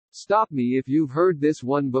Stop me if you've heard this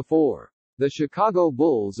one before. The Chicago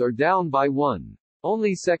Bulls are down by 1.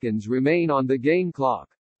 Only seconds remain on the game clock.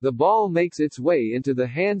 The ball makes its way into the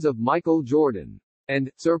hands of Michael Jordan.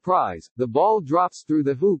 And, surprise, the ball drops through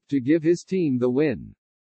the hoop to give his team the win.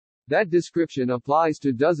 That description applies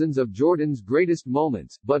to dozens of Jordan's greatest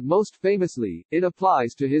moments, but most famously, it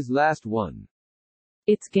applies to his last one.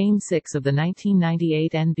 It's Game 6 of the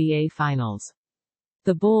 1998 NBA Finals.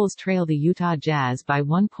 The Bulls trail the Utah Jazz by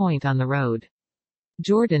 1 point on the road.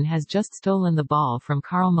 Jordan has just stolen the ball from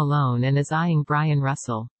Karl Malone and is eyeing Bryon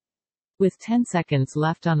Russell. With 10 seconds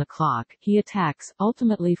left on the clock, he attacks,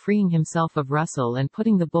 ultimately freeing himself of Russell and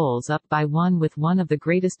putting the Bulls up by 1 with one of the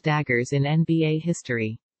greatest daggers in NBA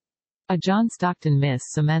history. A John Stockton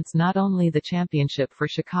miss cements not only the championship for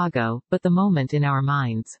Chicago, but the moment in our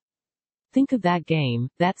minds. Think of that game,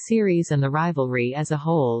 that series and the rivalry as a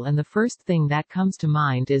whole, and the first thing that comes to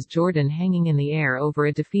mind is Jordan hanging in the air over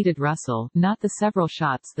a defeated Russell, not the several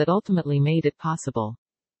shots that ultimately made it possible.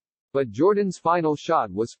 But Jordan's final shot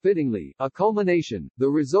was fittingly a culmination, the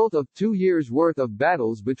result of 2 years' worth of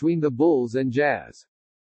battles between the Bulls and Jazz.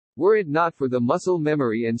 Were it not for the muscle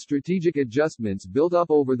memory and strategic adjustments built up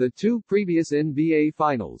over the 2 previous NBA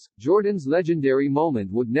Finals, Jordan's legendary moment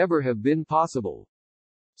would never have been possible.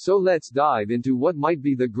 So let's dive into what might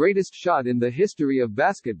be the greatest shot in the history of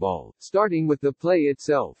basketball, starting with the play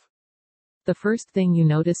itself. The first thing you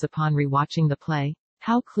notice upon rewatching the play?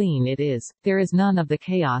 How clean it is. There is none of the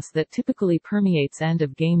chaos that typically permeates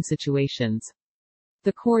end-of-game situations.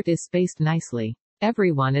 The court is spaced nicely.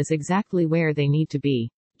 Everyone is exactly where they need to be.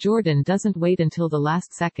 Jordan doesn't wait until the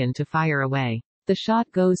last second to fire away. The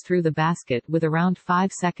shot goes through the basket with around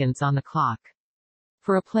 5 seconds on the clock.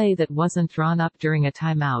 For a play that wasn't drawn up during a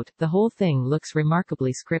timeout, the whole thing looks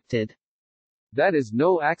remarkably scripted. That is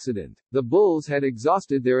no accident. The Bulls had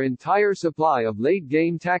exhausted their entire supply of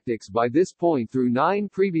late-game tactics by this point through 9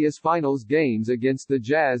 previous finals games against the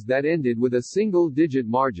Jazz that ended with a single-digit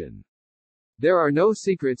margin. There are no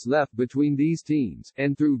secrets left between these teams,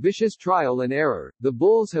 and through vicious trial and error, the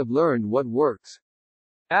Bulls have learned what works.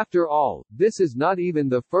 After all, this is not even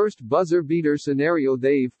the first buzzer-beater scenario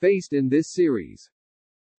they've faced in this series.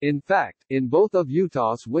 In fact, in both of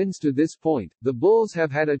Utah's wins to this point, the Bulls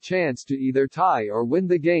have had a chance to either tie or win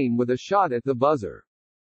the game with a shot at the buzzer.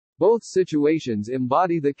 Both situations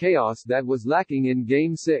embody the chaos that was lacking in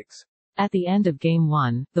Game 6. At the end of Game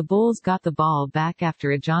 1, the Bulls got the ball back after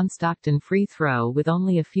a John Stockton free throw with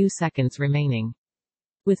only a few seconds remaining.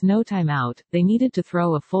 With no timeout, they needed to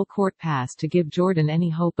throw a full-court pass to give Jordan any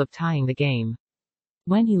hope of tying the game.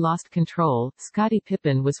 When he lost control, Scottie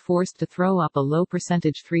Pippen was forced to throw up a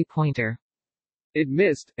low-percentage three-pointer. It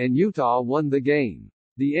missed, and Utah won the game.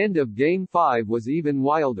 The end of Game 5 was even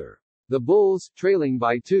wilder. The Bulls, trailing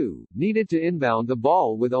by 2, needed to inbound the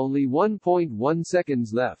ball with only 1.1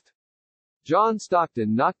 seconds left. John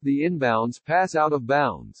Stockton knocked the inbounds pass out of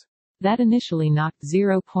bounds. That initially knocked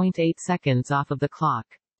 0.8 seconds off of the clock.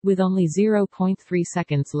 With only 0.3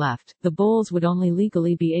 seconds left, the Bulls would only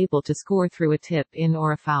legally be able to score through a tip-in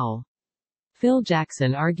or a foul. Phil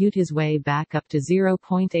Jackson argued his way back up to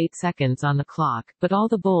 0.8 seconds on the clock, but all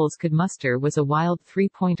the Bulls could muster was a wild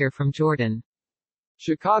three-pointer from Jordan.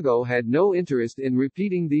 Chicago had no interest in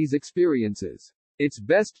repeating these experiences. Its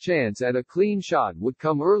best chance at a clean shot would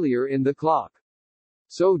come earlier in the clock.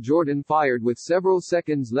 So Jordan fired with several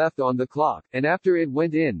seconds left on the clock, and after it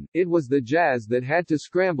went in, it was the Jazz that had to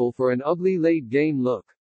scramble for an ugly late-game look.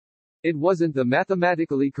 It wasn't the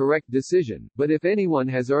mathematically correct decision, but if anyone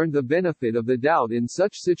has earned the benefit of the doubt in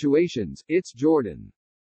such situations, it's Jordan.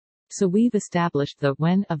 So we've established the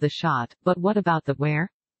when of the shot, but what about the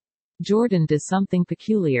where? Jordan does something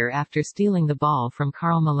peculiar after stealing the ball from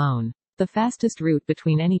Karl Malone. The fastest route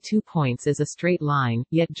between any 2 points is a straight line,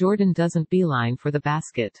 yet Jordan doesn't beeline for the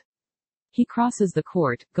basket. He crosses the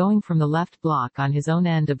court, going from the left block on his own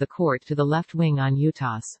end of the court to the left wing on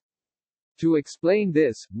Utah's. To explain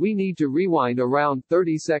this, we need to rewind around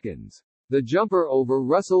 30 seconds. The jumper over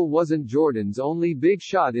Russell wasn't Jordan's only big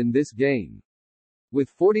shot in this game. With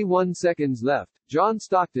 41 seconds left, John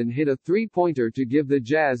Stockton hit a three-pointer to give the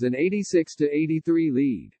Jazz an 86-83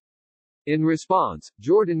 lead. In response,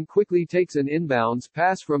 Jordan quickly takes an inbounds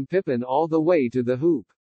pass from Pippen all the way to the hoop.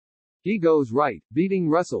 He goes right, beating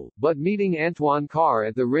Russell, but meeting Antoine Carr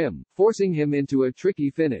at the rim, forcing him into a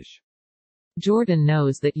tricky finish. Jordan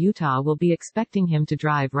knows that Utah will be expecting him to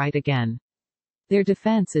drive right again. Their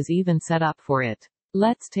defense is even set up for it.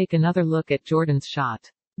 Let's take another look at Jordan's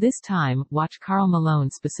shot. This time, watch Karl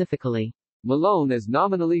Malone specifically. Malone is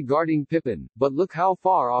nominally guarding Pippen, but look how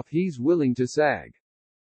far off he's willing to sag.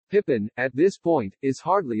 Pippen, at this point, is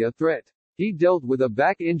hardly a threat. He dealt with a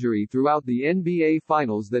back injury throughout the NBA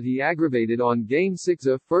Finals that he aggravated on Game 6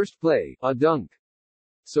 of First Play, a dunk.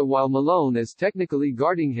 So while Malone is technically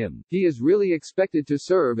guarding him, he is really expected to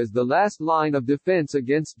serve as the last line of defense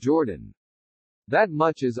against Jordan. That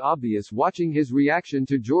much is obvious watching his reaction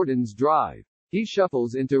to Jordan's drive. He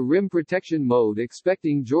shuffles into rim protection mode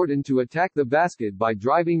expecting Jordan to attack the basket by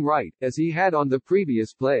driving right, as he had on the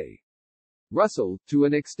previous play. Russell, to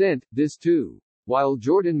an extent, does too. While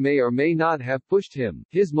Jordan may or may not have pushed him,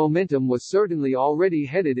 his momentum was certainly already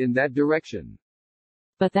headed in that direction.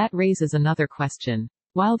 But that raises another question.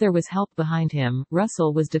 While there was help behind him,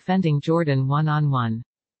 Russell was defending Jordan one-on-one.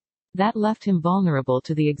 That left him vulnerable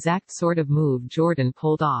to the exact sort of move Jordan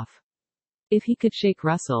pulled off. If he could shake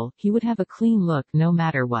Russell, he would have a clean look no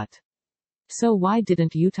matter what. So why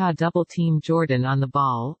didn't Utah double-team Jordan on the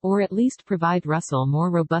ball, or at least provide Russell more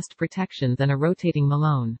robust protection than a rotating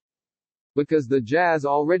Malone? Because the Jazz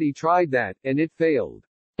already tried that, and it failed.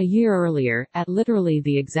 A year earlier, at literally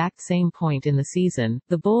the exact same point in the season,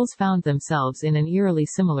 the Bulls found themselves in an eerily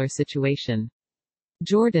similar situation.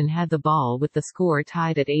 Jordan had the ball with the score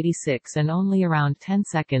tied at 86 and only around 10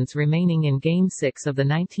 seconds remaining in Game 6 of the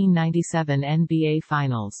 1997 NBA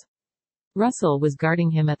Finals. Russell was guarding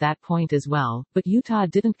him at that point as well, but Utah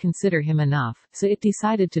didn't consider him enough, so it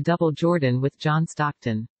decided to double Jordan with John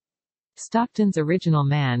Stockton. Stockton's original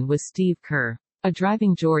man was Steve Kerr. A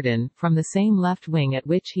driving Jordan, from the same left wing at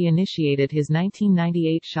which he initiated his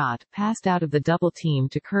 1998 shot, passed out of the double team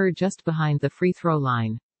to Kerr just behind the free throw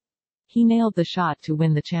line. He nailed the shot to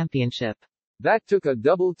win the championship. That took a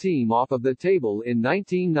double team off of the table in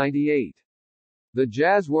 1998. The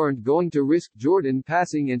Jazz weren't going to risk Jordan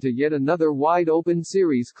passing into yet another wide-open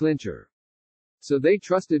series clincher. So they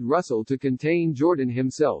trusted Russell to contain Jordan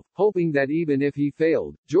himself, hoping that even if he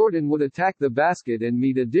failed, Jordan would attack the basket and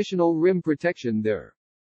meet additional rim protection there.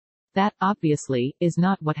 That, obviously, is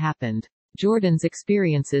not what happened. Jordan's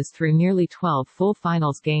experiences through nearly 12 full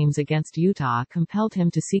finals games against Utah compelled him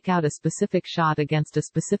to seek out a specific shot against a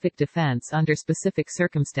specific defense under specific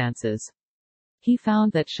circumstances. He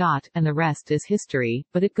found that shot, and the rest is history,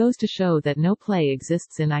 but it goes to show that no play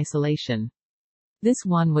exists in isolation. This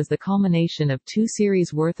one was the culmination of 2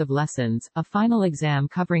 series worth of lessons, a final exam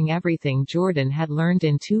covering everything Jordan had learned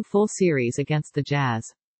in 2 full series against the Jazz.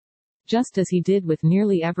 Just as he did with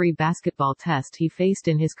nearly every basketball test he faced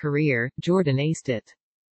in his career, Jordan aced it.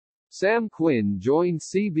 Sam Quinn joined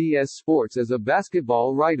CBS Sports as a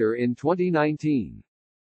basketball writer in 2019.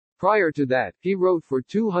 Prior to that, he wrote for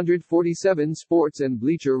 247 Sports and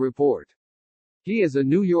Bleacher Report. He is a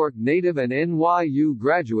New York native and NYU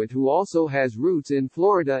graduate who also has roots in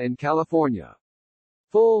Florida and California.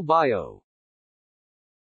 Full bio.